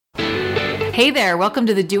Hey there, welcome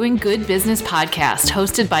to the Doing Good Business podcast,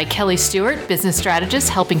 hosted by Kelly Stewart, business strategist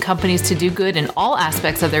helping companies to do good in all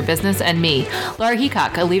aspects of their business, and me, Laura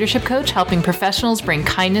Heacock, a leadership coach helping professionals bring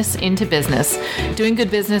kindness into business. Doing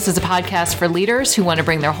Good Business is a podcast for leaders who want to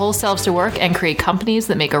bring their whole selves to work and create companies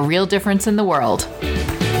that make a real difference in the world.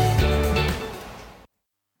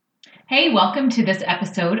 Hey, welcome to this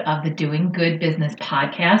episode of the Doing Good Business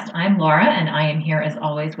podcast. I'm Laura, and I am here as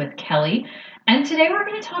always with Kelly. And today we're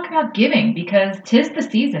going to talk about giving because 'tis the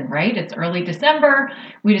season, right? It's early December.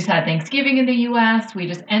 We just had Thanksgiving in the U.S. We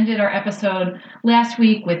just ended our episode last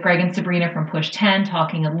week with Greg and Sabrina from Push 10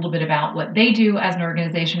 talking a little bit about what they do as an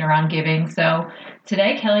organization around giving. So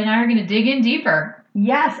today, Kelly and I are going to dig in deeper.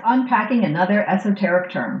 Yes, unpacking another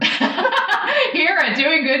esoteric term. Here at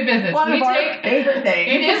Doing Good Business. One of our favorite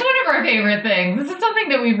things. It is one of our favorite things. This is something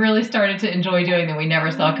that we've really started to enjoy doing that we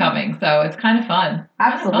never saw coming. So it's kind of fun.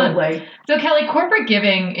 Absolutely. So Kelly, corporate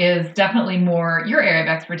giving is definitely more your area of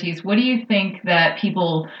expertise. What do you think that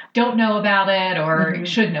people don't know about it or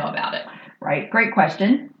should know about it? Right. Great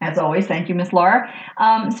question. As always. Thank you, Miss Laura.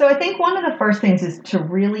 So I think one of the first things is to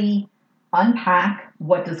really unpack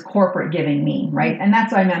what does corporate giving mean, right? And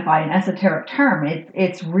that's what I meant by an esoteric term.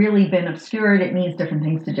 It's really been obscured. It means different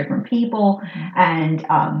things to different people. And,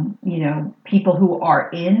 people who are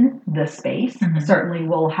in the space certainly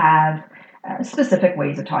will have specific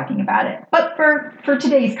ways of talking about it. But for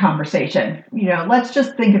today's conversation, let's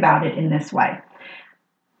just think about it in this way.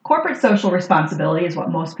 Corporate social responsibility is what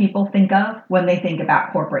most people think of when they think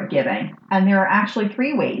about corporate giving. And there are actually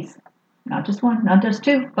three ways. Not just one, not just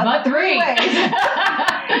two, but three ways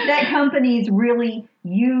that companies really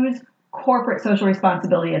use corporate social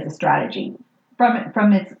responsibility as a strategy.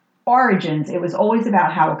 From its origins, it was always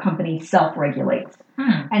about how a company self-regulates.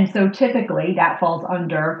 And so typically that falls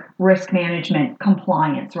under risk management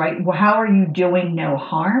compliance, right? Well, how are you doing no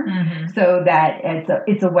harm so that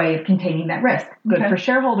it's a way of containing that risk? Good for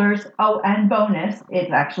shareholders. Oh, and bonus,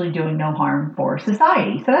 it's actually doing no harm for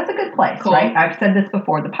society. So that's a good place, right? I've said this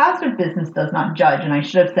before. The positive business does not judge, and I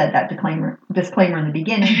should have said that disclaimer in the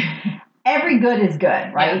beginning. Every good is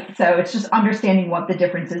good, right? Yes. So it's just understanding what the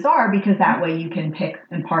differences are, because that way you can pick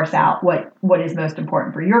and parse out what is most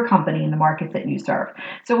important for your company and the markets that you serve.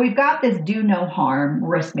 So we've got this do no harm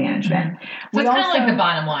risk management. So it's kind of like the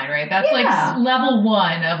bottom line, right? That's like level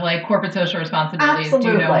one of like corporate social responsibility is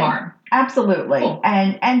do no harm. Absolutely. Cool.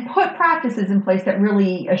 And put practices in place that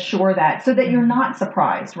really assure that so that you're not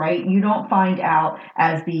surprised, right? You don't find out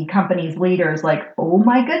as the company's leaders like, oh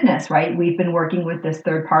my goodness, right? We've been working with this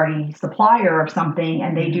third party supplier of something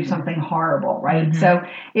and they do something horrible, right? So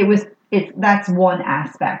that's one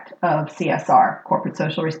aspect of CSR, corporate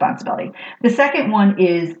social responsibility. The second one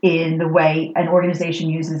is in the way an organization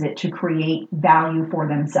uses it to create value for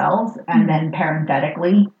themselves and then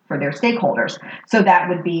parenthetically for their stakeholders. So that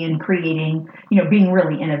would be in creating, being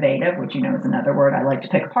really innovative, which is another word I like to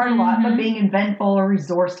pick apart a lot, but being inventful or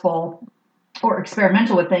resourceful or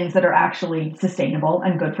experimental with things that are actually sustainable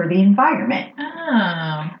and good for the environment.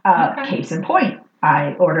 Case in point.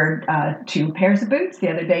 I ordered 2 pairs of boots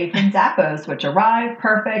the other day from Zappos, which arrived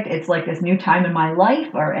perfect. It's like this new time in my life,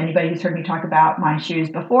 or anybody who's heard me talk about my shoes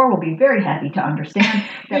before will be very happy to understand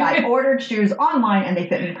that I ordered shoes online and they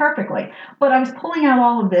fit me perfectly. But I was pulling out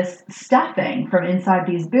all of this stuffing from inside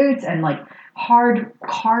these boots and like hard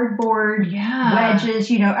cardboard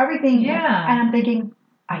wedges, everything. Yeah. And I'm thinking,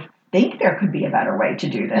 I think there could be a better way to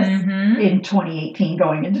do this in 2018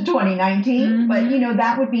 going into 2019. But,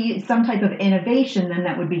 that would be some type of innovation then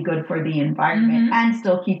that would be good for the environment and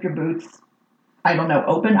still keep your boots, I don't know,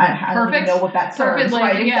 open. I don't even know what that serves.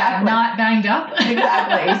 Right? Exactly. Not banged up.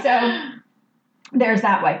 Exactly. So there's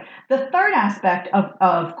that way. The third aspect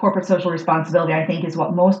of corporate social responsibility, I think, is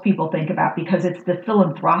what most people think about because it's the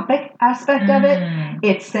philanthropic aspect of it.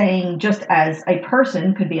 It's saying just as a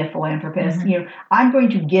person could be a philanthropist, I'm going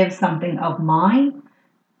to give something of mine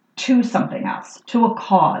to something else, to a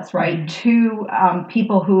cause, right? To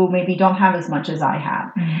people who maybe don't have as much as I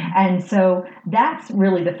have. And so that's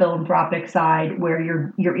really the philanthropic side where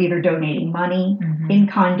you're either donating money,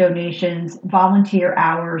 in-kind donations, volunteer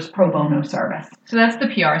hours, pro bono service. So that's the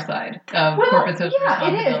PR side of corporate social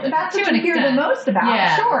responsibility. Yeah, it is. That's what you hear the most about.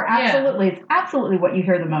 Yeah. Sure, absolutely. Yeah. It's absolutely what you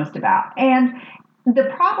hear the most about. And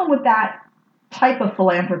the problem with that type of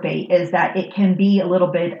philanthropy is that it can be a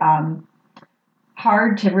little bit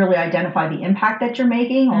hard to really identify the impact that you're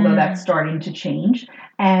making, although that's starting to change.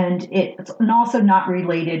 and it's also not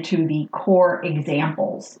related to the core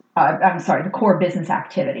examples. The core business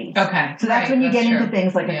activities. Okay. So that's when you get into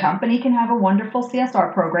things like a company can have a wonderful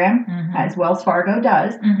CSR program, as Wells Fargo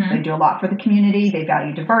does. They do a lot for the community. They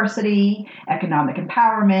value diversity, economic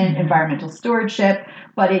empowerment, environmental stewardship,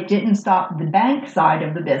 but it didn't stop the bank side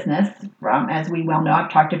of the business from, as we well know,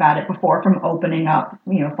 I've talked about it before, from opening up,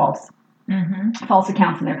 false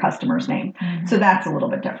accounts in their customer's name. So that's a little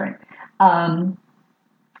bit different.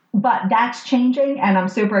 But that's changing, and I'm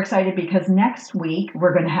super excited because next week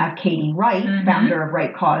we're going to have Katie Wright, founder of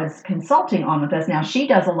Right Cause Consulting, on with us. Now, she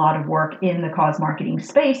does a lot of work in the cause marketing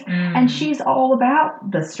space, and she's all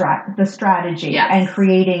about the strategy and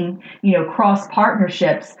creating, cross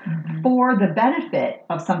partnerships for the benefit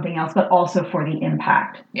of something else, but also for the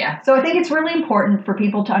impact. Yeah. So I think it's really important for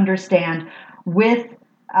people to understand with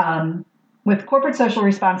corporate social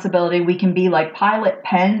responsibility, we can be like Pilot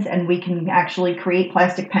pens, and we can actually create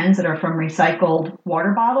plastic pens that are from recycled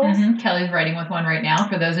water bottles. Kelly's writing with one right now,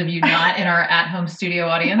 for those of you not in our at-home studio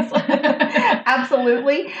audience.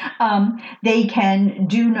 Absolutely. They can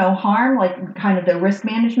do no harm, like kind of the risk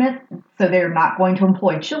management, so they're not going to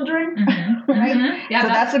employ children, right? Yeah, so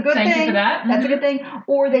that's a good thing. Thank you for that. That's a good thing.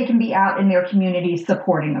 Or they can be out in their community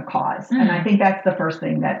supporting a cause. And I think that's the first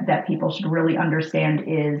thing that people should really understand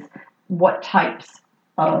is what types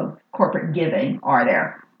of corporate giving are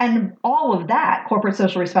there. And all of that, corporate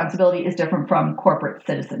social responsibility, is different from corporate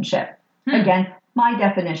citizenship. Again, my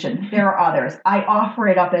definition. There are others. I offer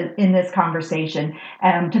it up in this conversation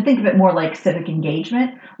to think of it more like civic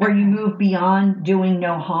engagement, where you move beyond doing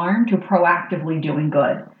no harm to proactively doing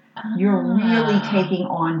good. You're really taking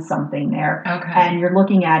on something there. And you're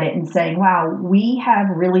looking at it and saying, wow, we have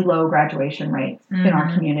really low graduation rates in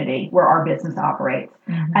our community where our business operates.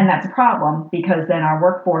 And that's a problem because then our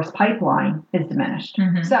workforce pipeline is diminished.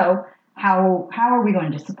 So how are we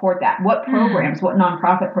going to support that? What programs, what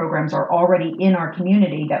nonprofit programs are already in our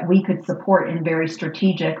community that we could support in very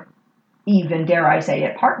strategic, even dare I say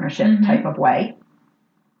it, partnership type of way?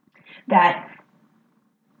 That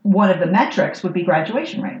one of the metrics would be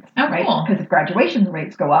graduation rates, right? Cool. Because if graduation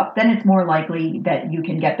rates go up, then it's more likely that you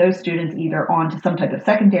can get those students either onto some type of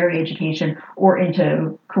secondary education or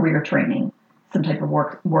into career training, some type of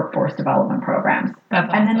workforce development programs. That's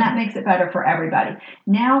awesome. And then that makes it better for everybody.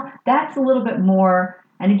 Now, that's a little bit more,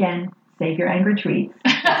 and again, save your angry tweets.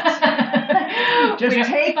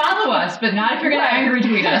 Follow us, but not if you're going to angry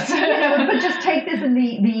tweet us. But just take this in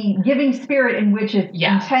the giving spirit in which it's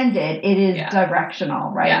intended. It is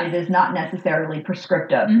directional, right? Yes. It is not necessarily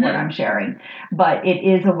prescriptive, what I'm sharing. But it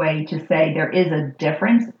is a way to say there is a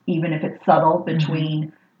difference, even if it's subtle,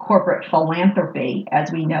 between corporate philanthropy,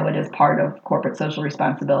 as we know it as part of corporate social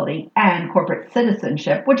responsibility, and corporate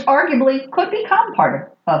citizenship, which arguably could become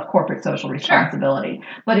part of corporate social responsibility.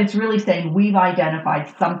 Sure. But it's really saying we've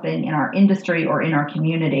identified something in our industry or in our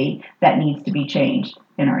community that needs to be changed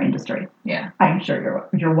in our industry. Yeah. I'm sure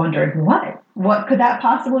you're wondering, what could that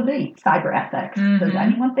possibly be? Cyber ethics. Does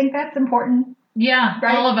anyone think that's important? Yeah,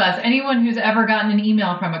 right? All of us. Anyone who's ever gotten an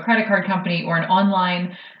email from a credit card company or an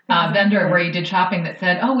online vendor where you did shopping that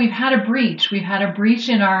said, oh, we've had a breach. We've had a breach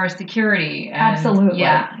in our security. And absolutely.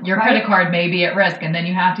 Yeah, your credit card may be at risk. And then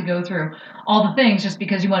you have to go through all the things just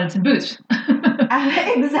because you wanted some boost.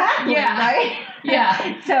 Exactly. Yeah. Right?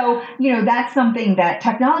 Yeah. So, that's something that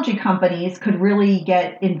technology companies could really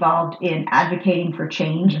get involved in advocating for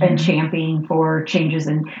change and championing for changes.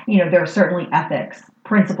 And, there are certainly ethics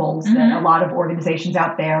principles that a lot of organizations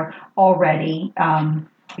out there already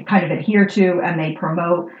kind of adhere to, and they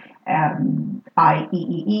promote.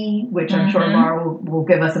 IEEE, which I'm sure Laura will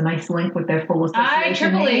give us a nice link with their full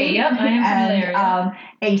association name. Yep, I am familiar. And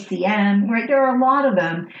ACM, right? There are a lot of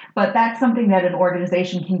them, but that's something that an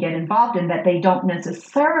organization can get involved in that they don't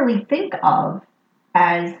necessarily think of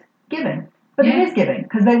as giving. But it is giving,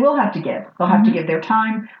 because they will have to give. They'll have to give their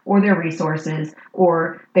time or their resources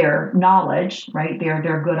or their knowledge, right?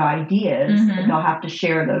 Their good ideas. They'll have to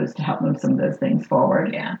share those to help move some of those things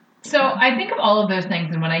forward. Yeah. So I think of all of those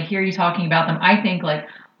things, and when I hear you talking about them, I think like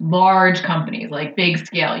large companies, like big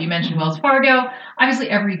scale. You mentioned Wells Fargo.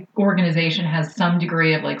 Obviously, every organization has some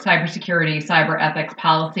degree of like cybersecurity, cyber ethics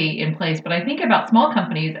policy in place. But I think about small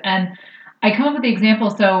companies, and I come up with the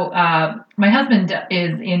example. So my husband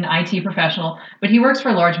is an IT professional, but he works for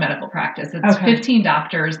a large medical practice. It's 15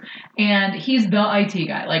 doctors, and he's the IT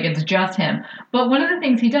guy. Like, it's just him. But one of the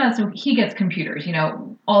things he does, so he gets computers.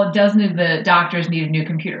 All a dozen of the doctors needed new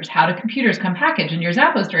computers. How do computers come packaged? And your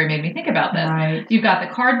Zappos story made me think about this. Right. You've got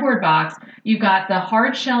the cardboard box. You've got the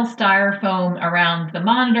hard shell styrofoam around the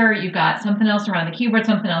monitor. You've got something else around the keyboard,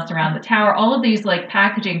 something else around the tower. All of these like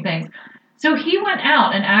packaging things. So he went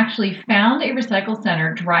out and actually found a recycle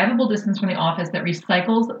center, drivable distance from the office, that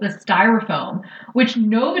recycles the styrofoam, which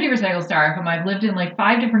nobody recycles styrofoam. I've lived in like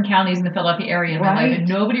 5 different counties in the Philadelphia area in my life, and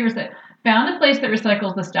nobody found a place that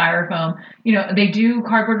recycles the styrofoam. You know, they do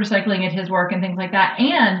cardboard recycling at his work and things like that.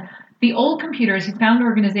 And the old computers, he's found an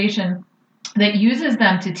organization that uses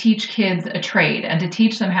them to teach kids a trade and to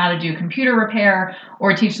teach them how to do computer repair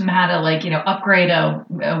or teach them how to, like, you know, upgrade a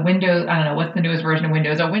Windows, I don't know, what's the newest version of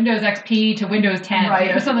Windows, a Windows XP to Windows 10, right,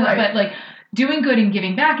 you know, something like that, like doing good and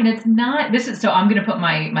giving back. And it's not, this is, so I'm going to put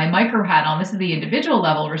my micro hat on. This is the individual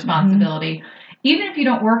level responsibility. Mm-hmm. Even if you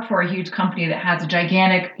don't work for a huge company that has a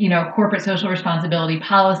gigantic, you know, corporate social responsibility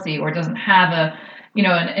policy or doesn't have a, you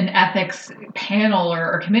know, an ethics panel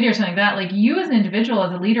or committee or something like that, like you as an individual,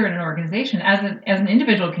 as a leader in an organization, as an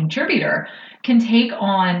individual contributor, can take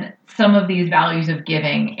on some of these values of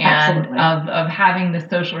giving and of having the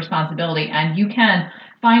social responsibility. And you can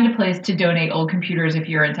find a place to donate old computers if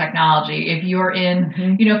you're in technology. If you're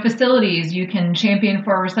in, you know, facilities, you can champion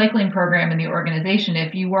for a recycling program in the organization.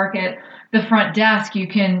 If you work at the front desk, you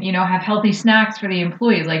can, you know, have healthy snacks for the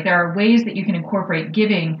employees. Like there are ways that you can incorporate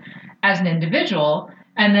giving as an individual.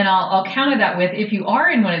 And then I'll counter that with, if you are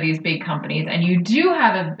in one of these big companies and you do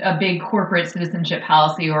have a big corporate citizenship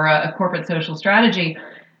policy or a corporate social strategy,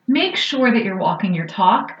 make sure that you're walking your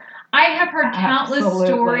talk. I have heard countless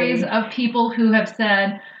stories of people who have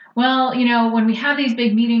said, well, you know, when we have these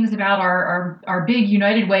big meetings about our big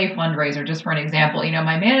United Way fundraiser, just for an example, you know,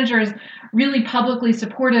 my manager is really publicly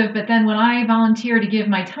supportive, but then when I volunteer to give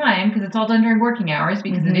my time, because it's all done during working hours,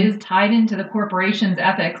 because it is tied into the corporation's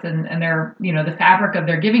ethics and their, you know, the fabric of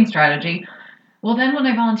their giving strategy. Well, then when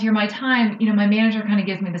I volunteer my time, you know, my manager kind of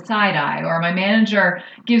gives me the side eye, or my manager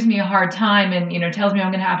gives me a hard time and, you know, tells me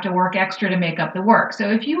I'm going to have to work extra to make up the work. So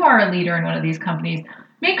if you are a leader in one of these companies,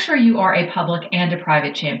 make sure you are a public and a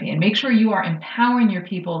private champion. Make sure you are empowering your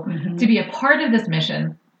people to be a part of this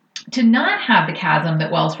mission, to not have the chasm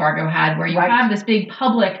that Wells Fargo had, where you have this big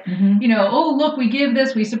public, you know, oh, look, we give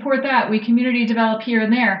this, we support that, we community develop here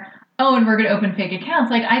and there. Oh, and we're going to open fake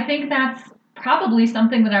accounts. Like, I think that's probably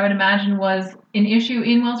something that I would imagine was an issue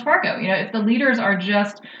in Wells Fargo. You know, if the leaders are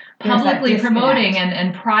just publicly promoting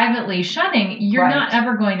and privately shunning, you're not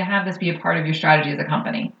ever going to have this be a part of your strategy as a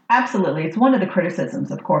company. Absolutely. It's one of the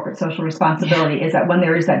criticisms of corporate social responsibility is that when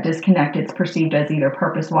there is that disconnect, it's perceived as either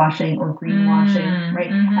purpose washing or greenwashing,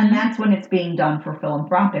 right? And that's when it's being done for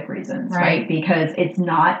philanthropic reasons, right? Because it's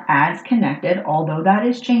not as connected, although that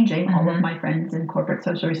is changing. All of my friends in corporate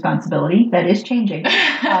social responsibility, that is changing.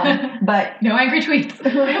 But no angry tweets.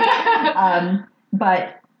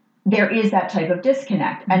 But there is that type of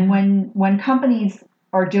disconnect. And when companies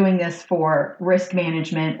are doing this for risk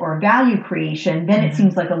management or value creation, then it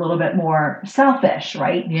seems like a little bit more selfish,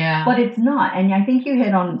 right? Yeah. But it's not. And I think you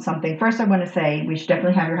hit on something. First, I want to say we should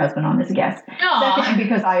definitely have your husband on as a guest. Second,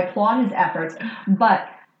 because I applaud his efforts. But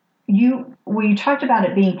we talked about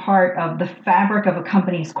it being part of the fabric of a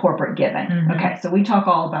company's corporate giving. Okay, so we talk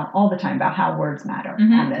all the time about how words matter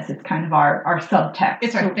on this. It's kind of our subtext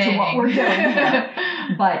it's our to what we're doing here.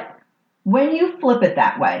 But when you flip it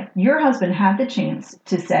that way, your husband had the chance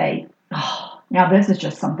to say, oh, now this is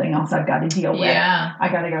just something else I've got to deal with. Yeah. I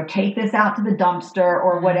got to go take this out to the dumpster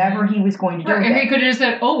or whatever he was going to do. Or he could have just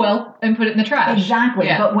said, oh, well, and put it in the trash. Exactly.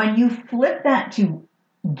 Yeah. But when you flip that to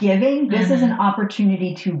giving, this is an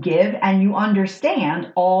opportunity to give, and you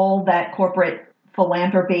understand all that corporate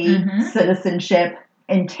philanthropy, citizenship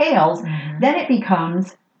entails, then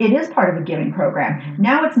it is part of a giving program.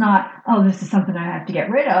 Now it's not, oh, this is something I have to get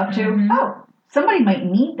rid of, to, oh, somebody might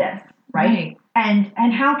need this, right? And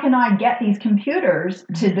how can I get these computers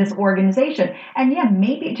to this organization? And yeah,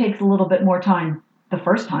 maybe it takes a little bit more time the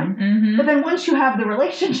first time, but then once you have the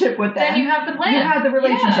relationship with them, then you have the plan. You have the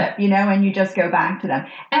relationship, you know, and you just go back to them.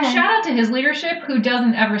 And shout out to his leadership, who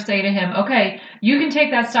doesn't ever say to him, okay, you can take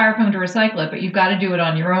that styrofoam to recycle it, but you've got to do it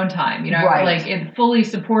on your own time. You know, like it's fully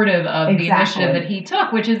supportive of the initiative that he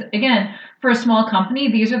took, which is, again, for a small company,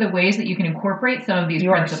 these are the ways that you can incorporate some of these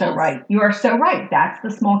principles. You are so right. You are so right. That's the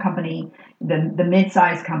small company, the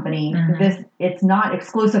mid-sized company. It's not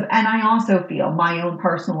exclusive. And I also feel, my own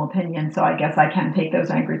personal opinion, so I guess I can take those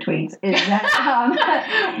angry tweets, is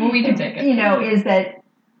that well, we can take it. You know, is that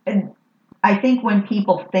I think when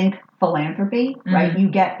people think philanthropy, right, you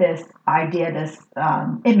get this idea, this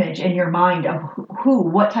image in your mind of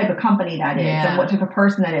what type of company that is and what type of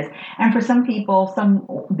person that is. And for some people, some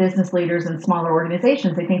business leaders in smaller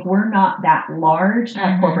organizations, they think we're not that large to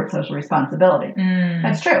have corporate social responsibility.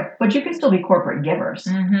 That's true. But you can still be corporate givers,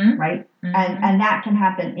 right? And that can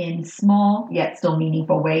happen in small yet still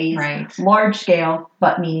meaningful ways, large scale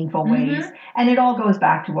but meaningful ways. And it all goes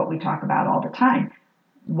back to what we talk about all the time.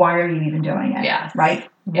 Why are you even doing it? Right?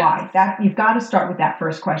 Why? That you've got to start with that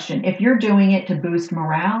first question. If you're doing it to boost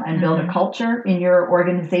morale and build a culture in your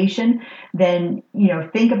organization, then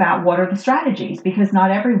think about what are the strategies, because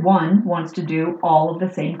not everyone wants to do all of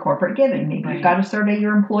the same corporate giving. Maybe you've got to survey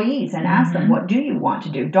your employees and ask them, what do you want to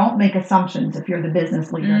do? Don't make assumptions if you're the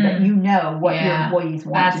business leader that you know what your employees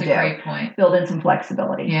want to do. That's a great point. Build in some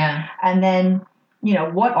flexibility. And then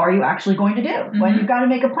what are you actually going to do? When you've got to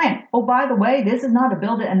make a plan. Oh, by the way, this is not a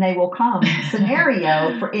build it and they will come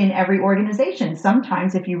scenario in every organization.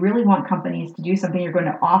 Sometimes if you really want companies to do something, you're going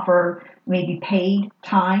to offer maybe paid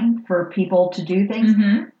time for people to do things.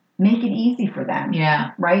 Make it easy for them.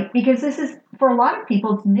 Right? Because this is, for a lot of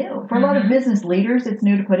people, it's new. For a lot of business leaders, it's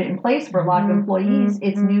new to put it in place. For a lot of employees,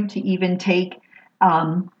 it's new to even take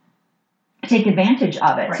advantage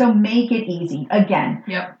of it. So make it easy. Again,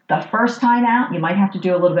 the first time out, you might have to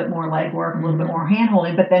do a little bit more legwork, a little bit more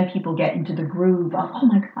hand-holding, but then people get into the groove of, oh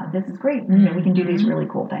my God, this is great. We can do these really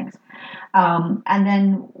cool things. And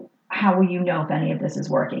then how will you know if any of this is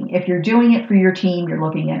working? If you're doing it for your team, you're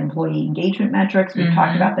looking at employee engagement metrics. We've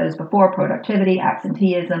talked about those before: productivity,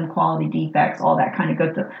 absenteeism, quality defects, all that kind of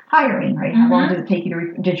goes to hiring, right? How long did it take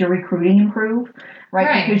you did your recruiting improve?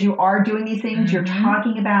 Right? Because you are doing these things, you're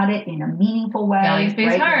talking about it in a meaningful way.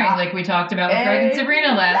 Values-based hiring, like we talked about with Greg and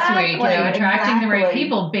Sabrina last week. Attracting the right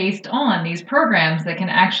people based on these programs that can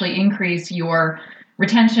actually increase your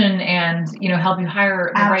retention and help you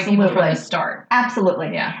hire the right people from the start.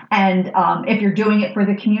 Absolutely. And if you're doing it for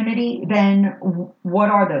the community, then what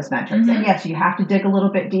are those metrics? And yes, you have to dig a little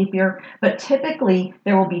bit deeper, but typically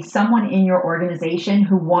there will be someone in your organization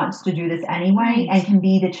who wants to do this anyway and can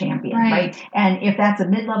be the champion, right? And if that's a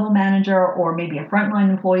mid-level manager or maybe a frontline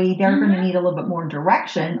employee, they're going to need a little bit more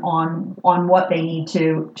direction on what they need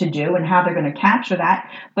to do and how they're going to capture that.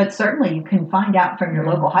 But certainly you can find out from your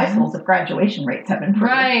local high schools if graduation rates have improved.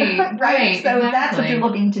 Right. So if that's what you're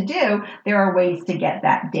looking to do, there are ways to get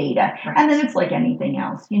that data. And then it's like anything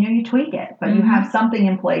else. You tweak it, but you have something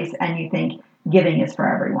in place and you think giving is for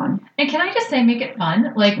everyone. And can I just say, make it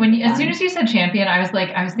fun? Like as soon as you said champion, I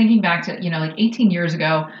was thinking back to, 18 years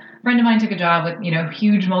ago, a friend of mine took a job with,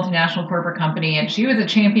 huge multinational corporate company, and she was a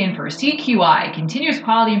champion for CQI, continuous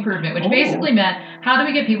quality improvement, which basically meant, how do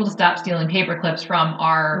we get people to stop stealing paper clips from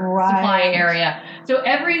our supply area? So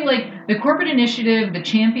every, the corporate initiative, the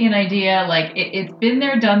champion idea, it's been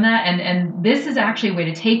there, done that, and this is actually a way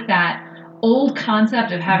to take that old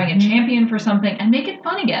concept of having a champion for something and make it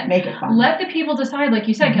fun again. Make it fun. Let the people decide, like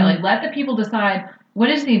you said, Kelly, let the people decide what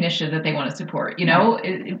is the initiative that they want to support.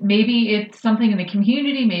 Maybe it's something in the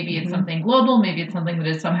community, maybe it's something global, maybe it's something that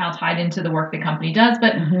is somehow tied into the work the company does,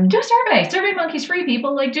 but do a survey. SurveyMonkey's free,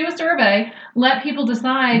 people. Do a survey. Let people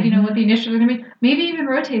decide, what the initiative is going to be. Maybe even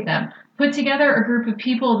rotate them. Put together a group of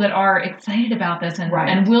people that are excited about this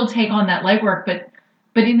and will take on that legwork, but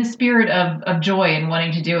in the spirit of joy and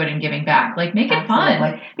wanting to do it and giving back. Make it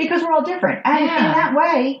fun. Because we're all different. And in that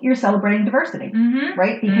way, you're celebrating diversity,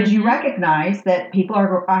 right? Because you recognize that people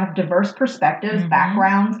have diverse perspectives,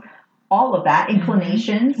 backgrounds, all of that,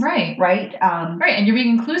 inclinations. Right. And you're being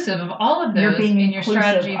inclusive of all of those in your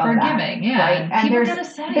strategy for giving. And people got to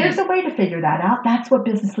say. There's a way to figure that out. That's what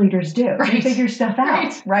business leaders do. They figure stuff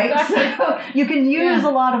out, right? Exactly. So you can use a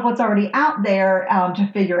lot of what's already out there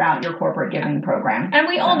to figure out your corporate giving program. And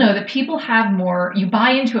we all know that people have more, you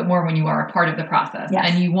buy into it more when you are a part of the process.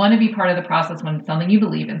 And you want to be part of the process when it's something you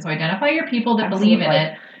believe in. So identify your people that believe in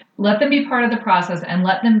it. Let them be part of the process and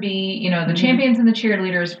let them be, the champions and the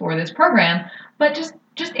cheerleaders for this program. But just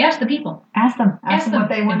ask the people. Ask them what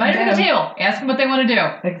they want to do. Invite them to the table. Ask them what they want to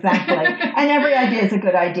do. Exactly. And every idea is a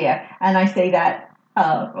good idea. And I say that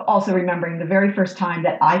also remembering the very first time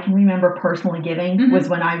that I can remember personally giving was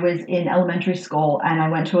when I was in elementary school and I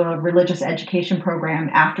went to a religious education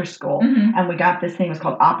program after school. And we got this thing, it was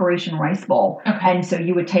called Operation Rice Bowl. And so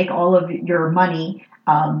you would take all of your money,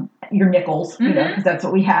 your nickels, because that's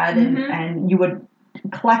what we had, and you would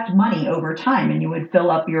collect money over time, and you would fill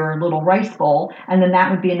up your little rice bowl, and then that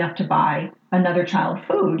would be enough to buy another child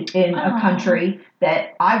food in a country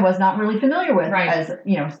that I was not really familiar with as,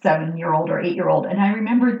 7-year-old or 8-year-old. And I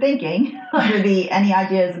remember thinking, under the any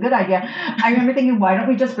idea is a good idea, I remember thinking, why don't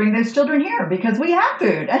we just bring those children here? Because we have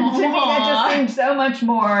food. And to me, that just seemed so much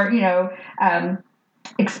more,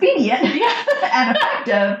 expedient and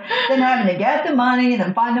effective than having to get the money and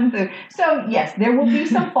then find them food. So yes, there will be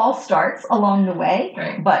some false starts along the way,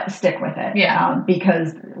 but stick with it. Yeah.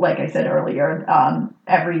 Because like I said earlier,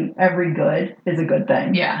 every good is a good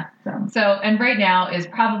thing. Yeah. So, and right now is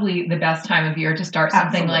probably the best time of year to start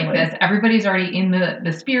something like this. Everybody's already in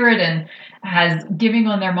the spirit and has giving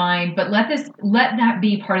on their mind, but let that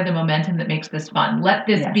be part of the momentum that makes this fun. Let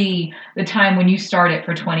this be the time when you start it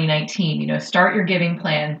for 2019. Start your giving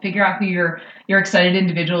plan, figure out who your excited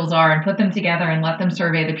individuals are and put them together and let them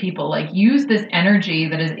survey the people. Like, use this energy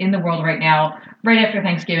that is in the world right now, right after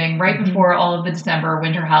Thanksgiving, right before all of the December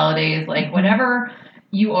winter holidays, like whatever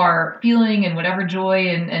you are feeling and whatever joy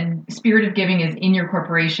and spirit of giving is in your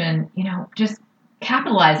corporation, just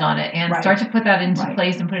capitalize on it and start to put that into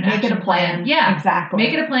place and put an action plan. Yeah, exactly.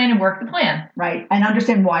 Make it a plan and work the plan. Right. And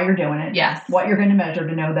understand why you're doing it. Yes. What you're going to measure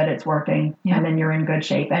to know that it's working. Yeah. And then you're in good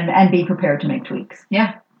shape and be prepared to make tweaks.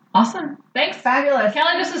 Yeah. Awesome. Thanks. Fabulous.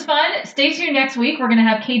 Kelly, this was fun. Stay tuned next week. We're going to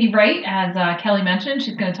have Katie Wright, as Kelly mentioned.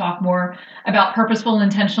 She's going to talk more about purposeful,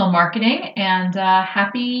 intentional marketing. And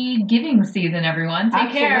happy giving season, everyone.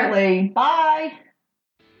 Take care. Absolutely. Bye.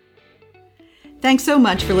 Thanks so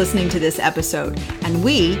much for listening to this episode, and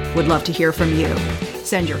we would love to hear from you.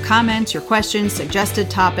 Send your comments, your questions, suggested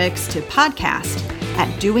topics to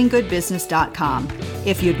podcast@doinggoodbusiness.com.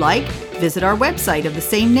 If you'd like, visit our website of the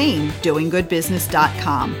same name,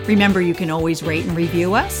 doinggoodbusiness.com. Remember, you can always rate and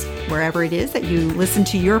review us wherever it is that you listen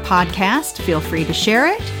to your podcast. Feel free to share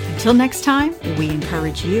it. Until next time, we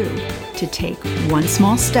encourage you to take one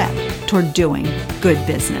small step toward doing good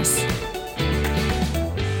business.